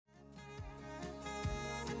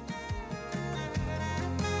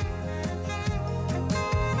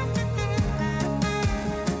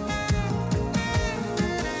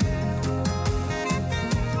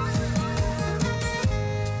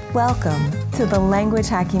Welcome to the Language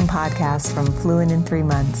Hacking Podcast from Fluent in 3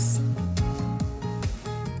 Months.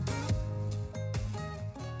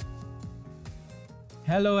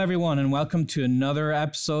 Hello, everyone, and welcome to another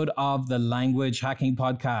episode of the Language Hacking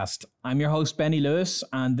Podcast. I'm your host, Benny Lewis,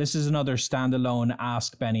 and this is another standalone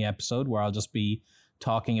Ask Benny episode where I'll just be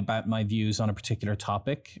talking about my views on a particular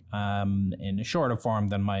topic in a shorter form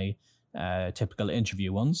than my typical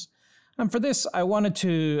interview ones. And for this, I wanted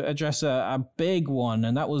to address a big one,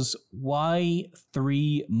 and that was why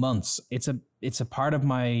 3 months? It's a part of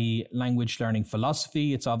my language learning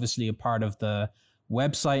philosophy. It's obviously a part of the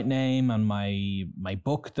website name and my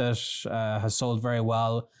book that has sold very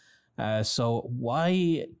well. So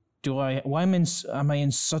why am I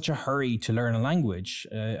in such a hurry to learn a language?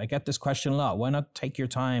 I get this question a lot. Why not take your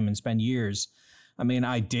time and spend years? I mean,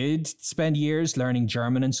 I did spend years learning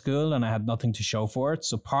German in school and I had nothing to show for it.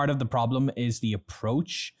 So part of the problem is the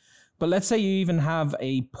approach. But let's say you even have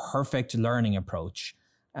a perfect learning approach.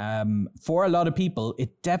 For a lot of people,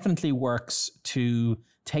 it definitely works to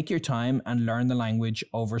take your time and learn the language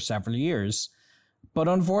over several years. But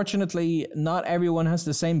unfortunately, not everyone has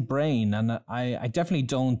the same brain. And I definitely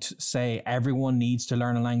don't say everyone needs to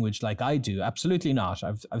learn a language like I do. Absolutely not.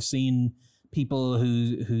 I've seen people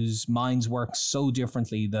whose minds work so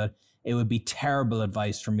differently that it would be terrible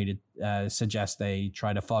advice for me to suggest they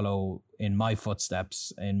try to follow in my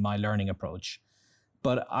footsteps in my learning approach.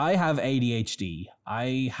 But I have ADHD.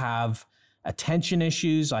 I have attention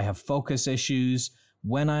issues. I have focus issues.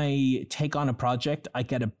 When I take on a project, I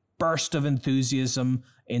get a burst of enthusiasm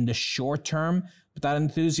in the short term, but that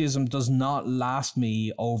enthusiasm does not last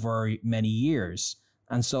me over many years.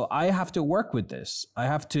 And so I have to work with this. I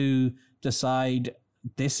have to decide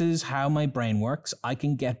this is how my brain works. I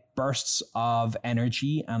can get bursts of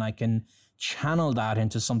energy and I can channel that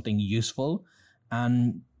into something useful.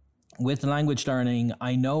 And with language learning,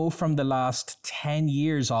 I know from the last 10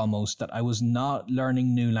 years almost that I was not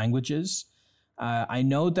learning new languages. I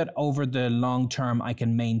know that over the long term, I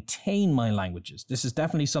can maintain my languages. This is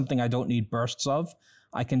definitely something I don't need bursts of.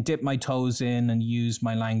 I can dip my toes in and use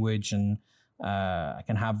my language and I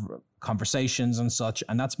can have conversations and such,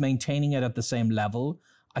 and that's maintaining it at the same level.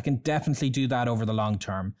 I can definitely do that over the long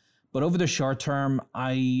term. But over the short term,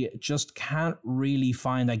 I just can't really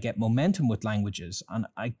find I get momentum with languages. And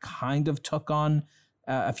I kind of took on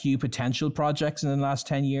a few potential projects in the last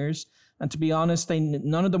 10 years. And to be honest,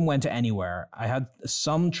 none of them went anywhere. I had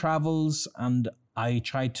some travels and I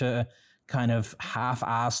tried to kind of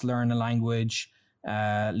half-ass learn a language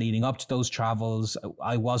leading up to those travels.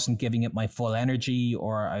 I wasn't giving it my full energy,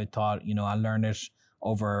 or I thought, I'll learn it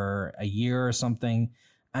over a year or something.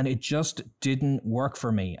 And it just didn't work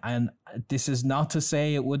for me. And this is not to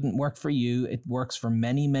say it wouldn't work for you. It works for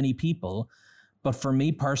many, many people. But for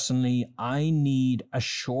me personally, I need a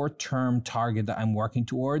short-term target that I'm working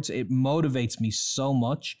towards. It motivates me so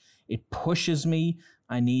much. It pushes me.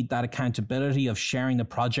 I need that accountability of sharing the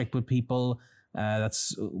project with people.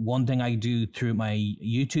 That's one thing I do through my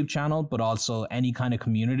YouTube channel, but also any kind of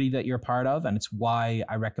community that you're part of. And it's why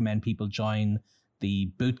I recommend people join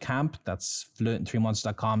the bootcamp. That's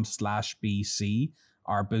fluent3months.com/BC.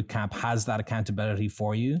 Our bootcamp has that accountability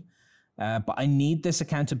for you. But I need this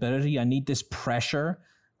accountability. I need this pressure.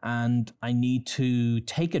 And I need to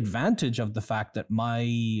take advantage of the fact that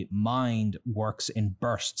my mind works in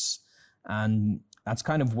bursts. And that's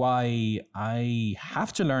kind of why I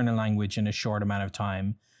have to learn a language in a short amount of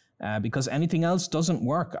time, because anything else doesn't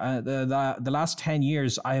work. The last 10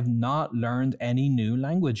 years, I have not learned any new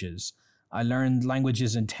languages. I learned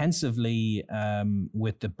languages intensively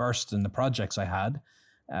with the bursts and the projects I had,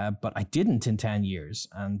 but I didn't in 10 years.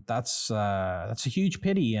 And that's a huge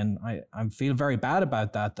pity. And I feel very bad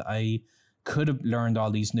about that I could have learned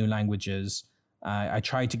all these new languages. I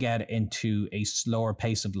tried to get into a slower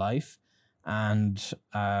pace of life. And,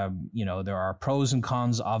 there are pros and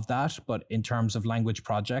cons of that. But in terms of language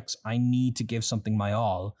projects, I need to give something my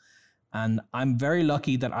all. And I'm very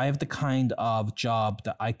lucky that I have the kind of job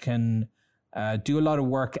that I can do a lot of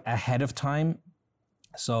work ahead of time.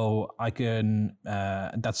 So I can,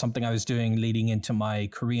 that's something I was doing leading into my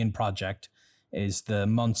Korean project, is the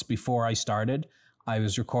months before I started, I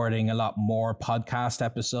was recording a lot more podcast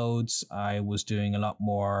episodes. I was doing a lot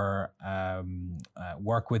more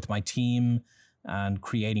work with my team and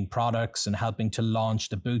creating products and helping to launch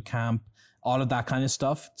the bootcamp, all of that kind of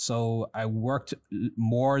stuff. So I worked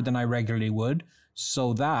more than I regularly would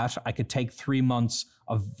so that I could take 3 months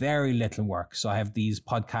of very little work. So I have these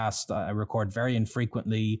podcasts I record very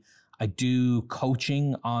infrequently. I do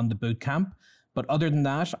coaching on the bootcamp, But other than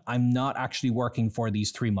that, I'm not actually working for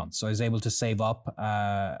these 3 months. So I was able to save up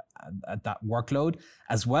at that workload.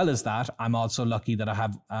 As well as that, I'm also lucky that I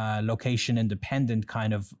have a location independent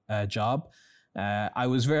kind of job. I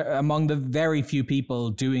was among the very few people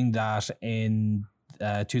doing that in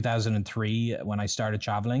 2003 when I started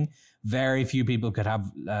traveling. Very few people could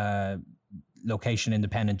have location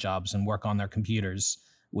independent jobs and work on their computers,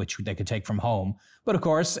 which they could take from home. But of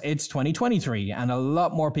course, it's 2023 and a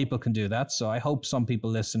lot more people can do that. So I hope some people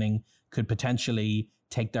listening could potentially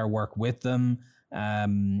take their work with them,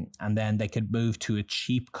 and then they could move to a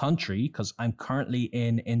cheap country, because I'm currently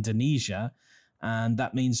in Indonesia. And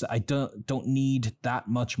that means that I don't need that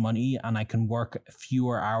much money, and I can work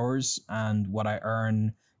fewer hours, and what I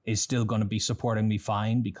earn is still going to be supporting me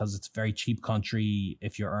fine, because it's a very cheap country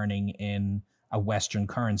if you're earning in a Western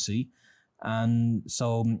currency. And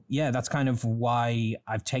so, yeah, that's kind of why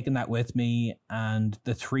I've taken that with me. And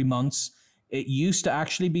the 3 months, it used to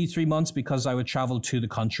actually be 3 months because I would travel to the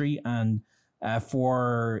country. And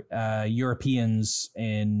for Europeans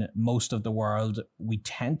in most of the world, we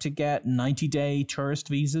tend to get 90-day tourist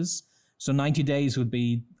visas. So 90 days would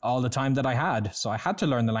be all the time that I had. So I had to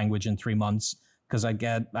learn the language in 3 months, because I'd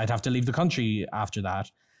have to leave the country after that.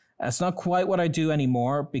 It's not quite what I do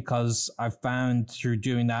anymore, because I've found through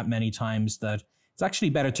doing that many times that it's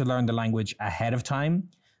actually better to learn the language ahead of time.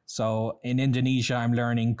 So in Indonesia, I'm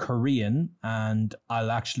learning Korean, and I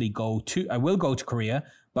will go to Korea,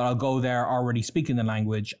 but I'll go there already speaking the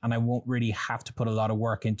language, and I won't really have to put a lot of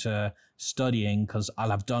work into studying, because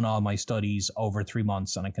I'll have done all my studies over 3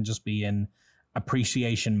 months, and I can just be in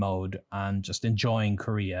appreciation mode and just enjoying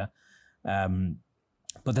Korea.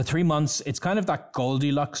 But the 3 months, it's kind of that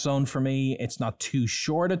Goldilocks zone for me. It's not too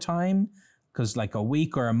short a time, because like a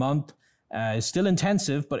week or a month is still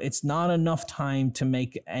intensive, but it's not enough time to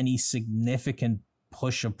make any significant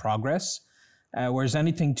push of progress. Whereas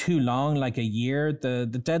anything too long, like a year, the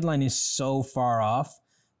deadline is so far off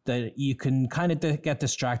that you can kind of get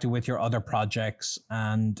distracted with your other projects,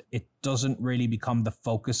 and it doesn't really become the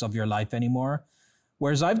focus of your life anymore.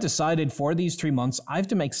 Whereas I've decided for these 3 months, I have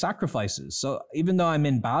to make sacrifices. So even though I'm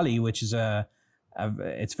in Bali, which is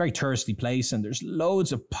it's a very touristy place, and there's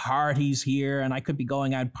loads of parties here, and I could be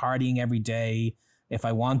going out partying every day if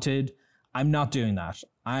I wanted, I'm not doing that.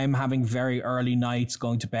 I'm having very early nights,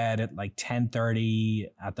 going to bed at like 10:30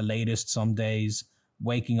 at the latest some days,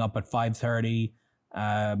 waking up at 5:30.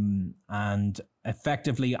 And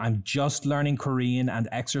effectively, I'm just learning Korean and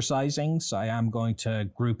exercising. So I am going to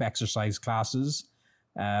group exercise classes.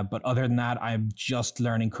 But other than that, I'm just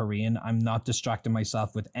learning Korean. I'm not distracting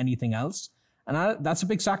myself with anything else. And that's a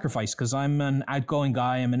big sacrifice, because I'm an outgoing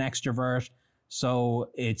guy. I'm an extrovert.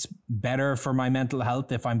 So it's better for my mental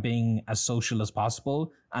health if I'm being as social as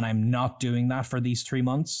possible. And I'm not doing that for these 3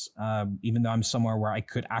 months, even though I'm somewhere where I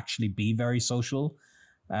could actually be very social.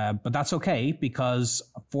 But that's okay, because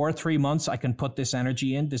for 3 months, I can put this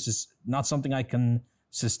energy in. This is not something I can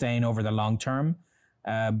sustain over the long term.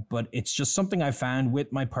 But it's just something I found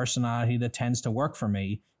with my personality that tends to work for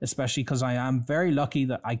me, especially because I am very lucky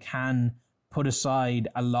that I can put aside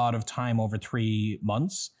a lot of time over 3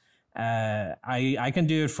 months. I can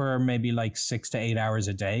do it for maybe like 6 to 8 hours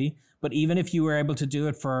a day. But even if you were able to do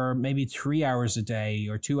it for maybe 3 hours a day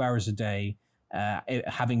or 2 hours a day,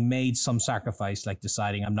 having made some sacrifice, like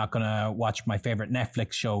deciding I'm not going to watch my favorite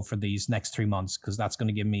Netflix show for these next 3 months, because that's going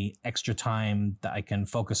to give me extra time that I can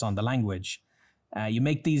focus on the language. You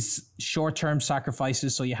make these short-term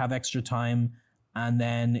sacrifices so you have extra time, and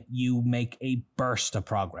then you make a burst of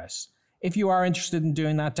progress. If you are interested in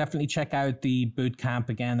doing that, definitely check out the bootcamp.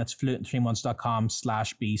 Again, that's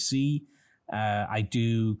fluent3months.com/BC. I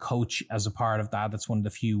do coach as a part of that. That's one of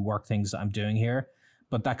the few work things that I'm doing here.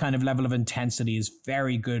 But that kind of level of intensity is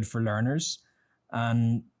very good for learners.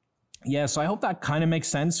 And yeah, so I hope that kind of makes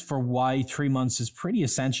sense for why 3 months is pretty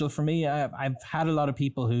essential for me. I've had a lot of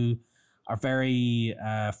people who are very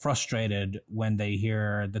frustrated when they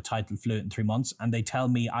hear the title Fluent in 3 months, and they tell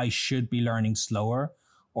me I should be learning slower,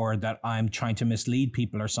 or that I'm trying to mislead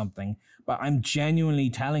people or something. But I'm genuinely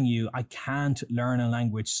telling you, I can't learn a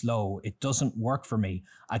language slow. It doesn't work for me.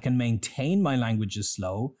 I can maintain my languages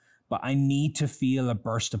slow, but I need to feel a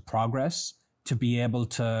burst of progress to be able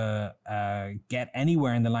to get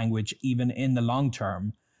anywhere in the language, even in the long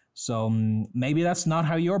term. So maybe that's not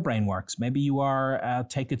how your brain works. Maybe you are a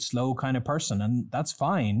take it slow kind of person, and that's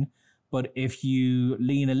fine. But if you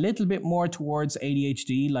lean a little bit more towards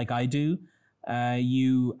ADHD like I do,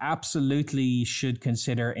 you absolutely should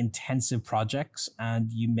consider intensive projects,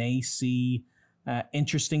 and you may see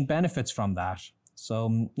interesting benefits from that.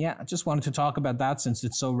 So yeah, I just wanted to talk about that since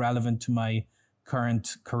it's so relevant to my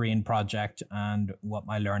current Korean project and what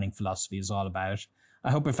my learning philosophy is all about.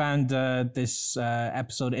 I hope you found this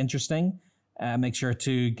episode interesting. Make sure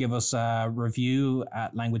to give us a review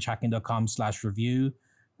at languagehacking.com/review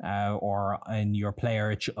or in your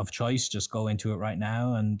player of choice. Just go into it right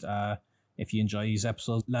now. And if you enjoy these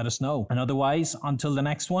episodes, let us know. And otherwise, until the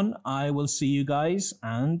next one, I will see you guys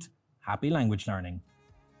and happy language learning.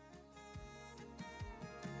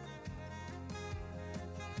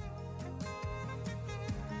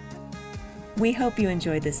 We hope you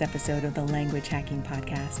enjoyed this episode of the Language Hacking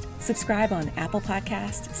Podcast. Subscribe on Apple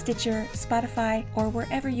Podcasts, Stitcher, Spotify, or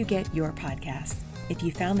wherever you get your podcasts. If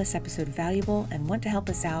you found this episode valuable and want to help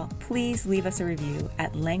us out, please leave us a review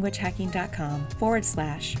at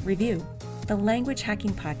languagehacking.com/review. The Language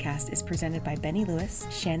Hacking Podcast is presented by Benny Lewis,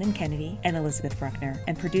 Shannon Kennedy, and Elizabeth Bruckner,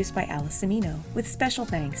 and produced by Alice Semino, with special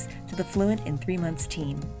thanks to the Fluent in 3 Months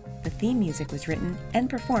team. The theme music was written and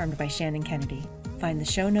performed by Shannon Kennedy. Find the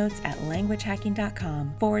show notes at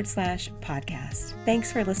languagehacking.com/podcast.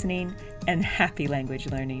 Thanks for listening and happy language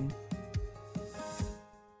learning.